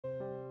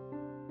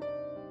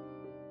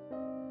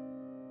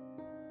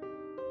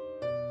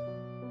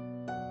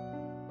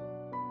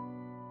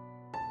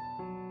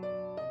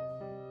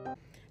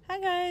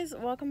Guys,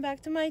 welcome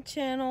back to my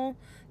channel.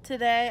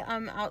 Today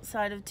I'm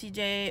outside of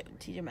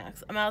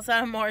TjMaxx. I'm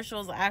outside of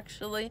Marshall's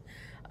actually.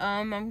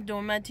 I'm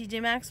doing my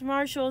TjMaxx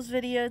Marshall's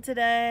video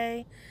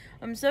today.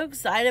 I'm so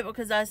excited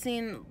because I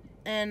seen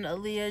in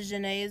Leah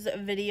Janae's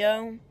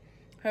video,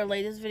 her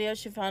latest video,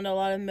 she found a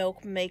lot of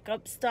Milk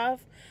makeup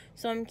stuff.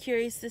 So I'm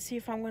curious to see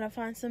if I'm gonna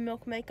find some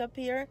Milk makeup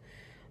here.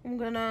 I'm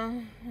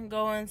gonna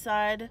go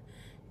inside,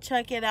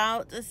 check it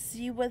out to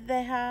see what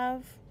they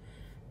have.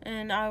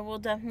 And I will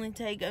definitely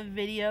take a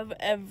video of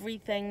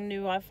everything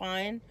new I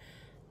find.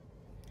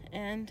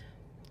 And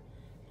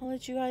I'll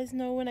let you guys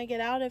know when I get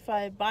out if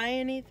I buy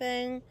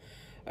anything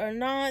or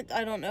not.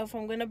 I don't know if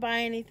I'm going to buy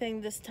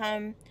anything this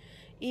time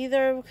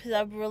either because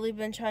I've really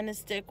been trying to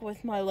stick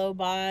with my low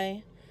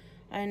buy.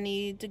 I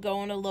need to go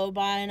on a low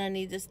buy and I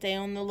need to stay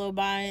on the low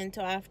buy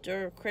until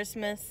after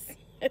Christmas.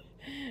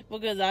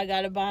 Because I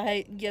got to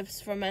buy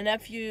gifts for my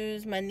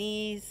nephews, my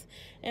niece,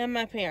 and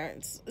my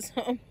parents.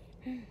 So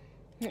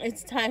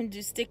it's time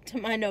to stick to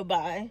my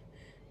no-buy.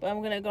 But I'm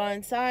going to go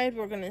inside.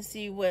 We're going to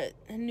see what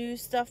new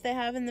stuff they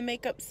have in the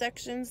makeup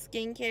section.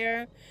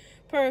 Skincare,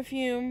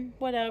 perfume,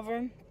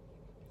 whatever.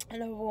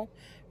 And I will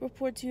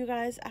report to you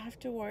guys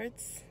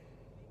afterwards.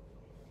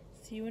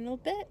 See you in a little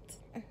bit.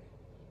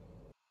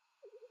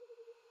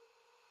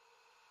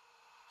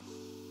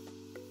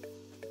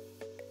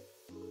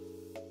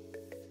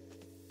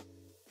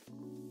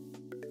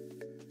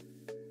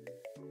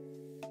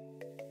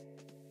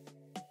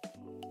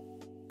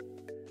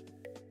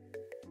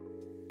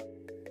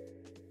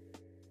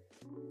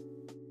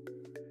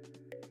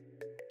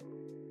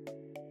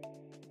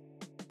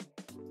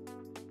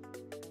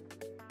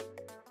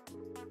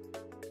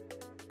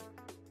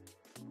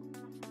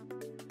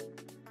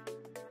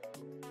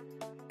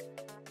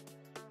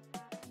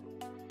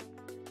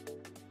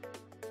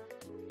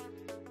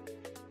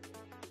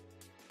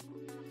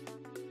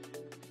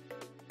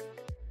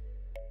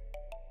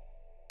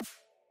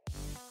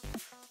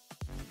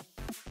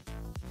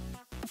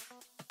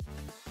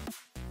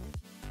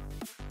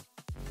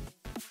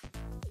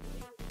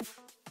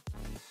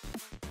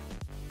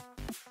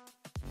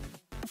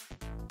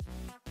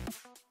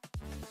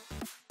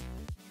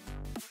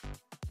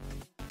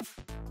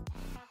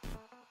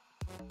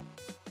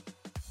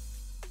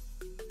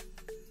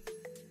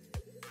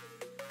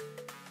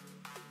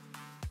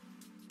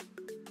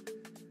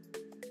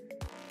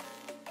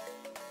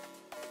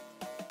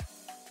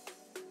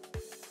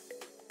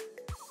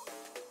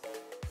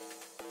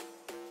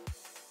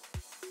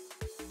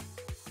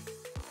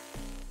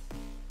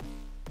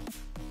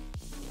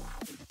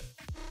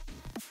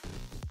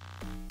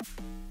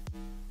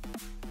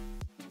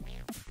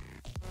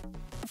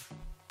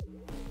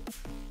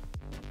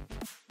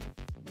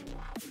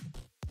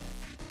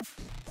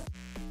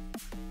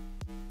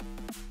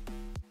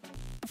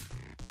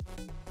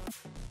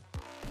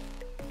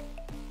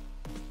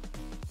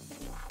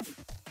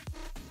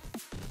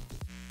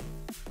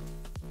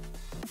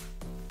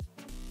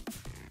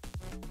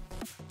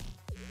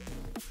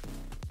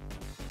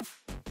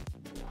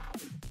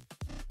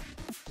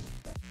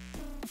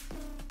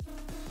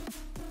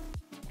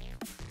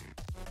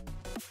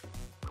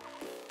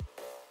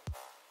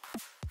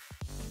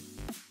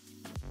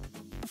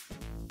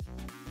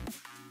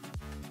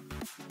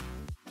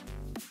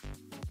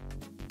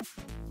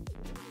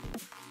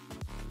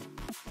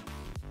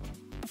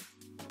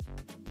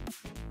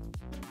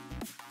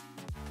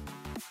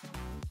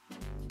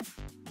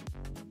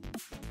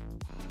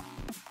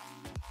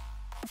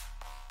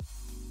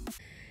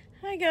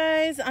 Hi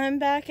guys, I'm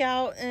back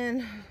out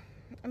and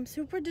I'm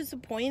super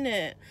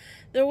disappointed.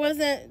 There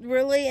wasn't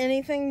really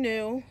anything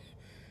new.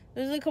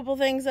 There's a couple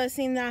things I've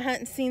seen that I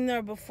hadn't seen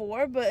there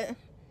before, but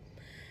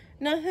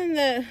nothing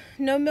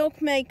no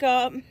Milk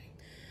makeup,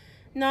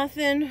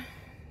 nothing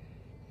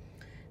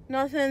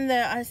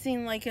that I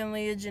seen like in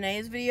Leah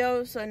Janae's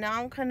video. So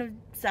now I'm kind of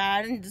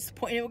sad and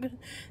disappointed because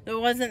there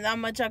wasn't that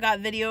much I got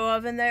video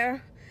of in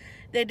there.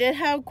 They did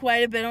have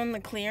quite a bit on the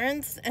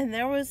clearance, and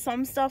there was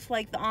some stuff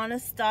like the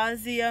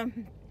Anastasia.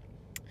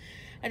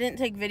 I didn't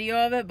take video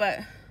of it,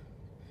 but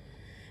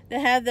they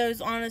had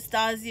those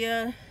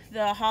Anastasia,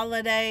 the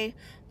holiday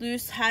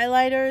loose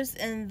highlighters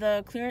in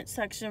the clearance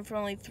section for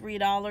only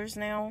 $3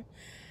 now.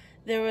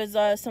 There was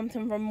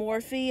something from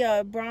Morphe,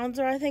 a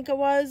bronzer I think it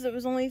was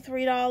only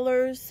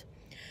 $3.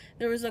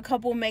 There was a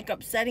couple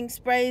makeup setting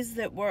sprays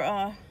that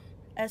were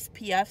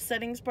SPF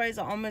setting sprays.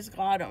 I almost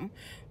got them.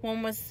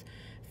 One was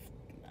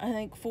I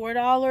think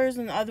 $4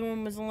 and the other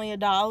one was only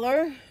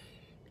 $1,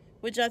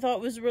 which I thought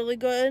was really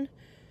good.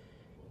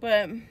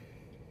 But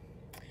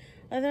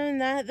other than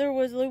that, there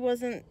really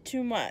wasn't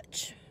too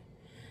much.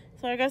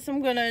 So I guess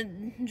I'm gonna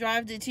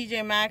drive to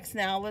TjMaxx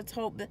now. Let's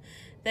hope that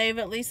they've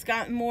at least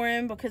gotten more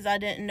in, because I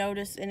didn't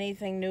notice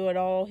anything new at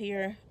all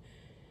here.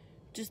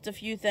 Just a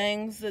few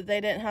things that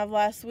they didn't have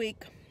last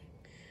week.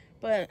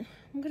 But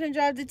I'm gonna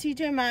drive to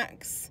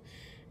TjMaxx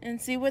and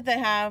see what they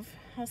have.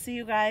 I'll see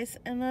you guys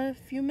in a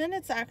few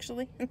minutes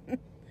actually.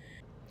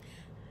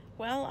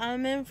 Well,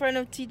 I'm in front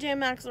of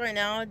TjMaxx right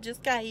now. I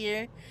just got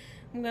here.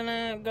 I'm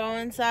gonna go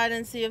inside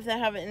and see if they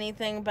have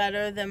anything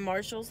better than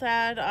Marshall's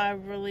had. I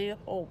really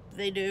hope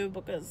they do,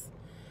 because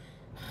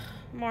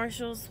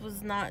Marshall's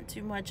was not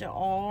too much at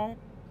all,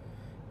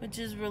 which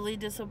is really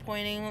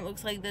disappointing. It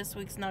looks like this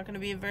week's not going to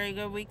be a very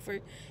good week for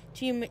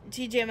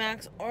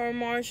TjMaxx or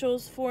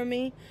Marshall's for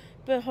me,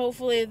 but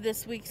hopefully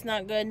this week's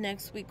not good.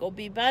 Next week will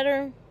be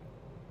better.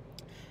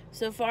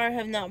 So far, I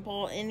have not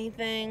bought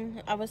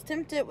anything. I was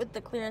tempted with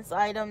the clearance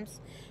items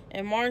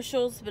in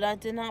Marshall's, but I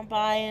did not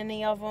buy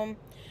any of them.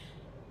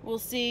 We'll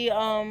see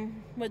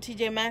what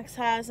TjMaxx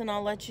has, and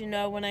I'll let you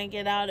know when I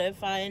get out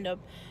if I end up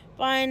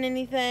buying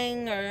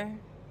anything or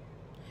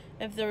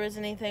if there is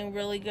anything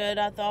really good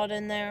I thought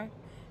in there.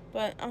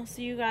 But I'll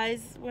see you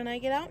guys when I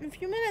get out in a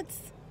few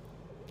minutes.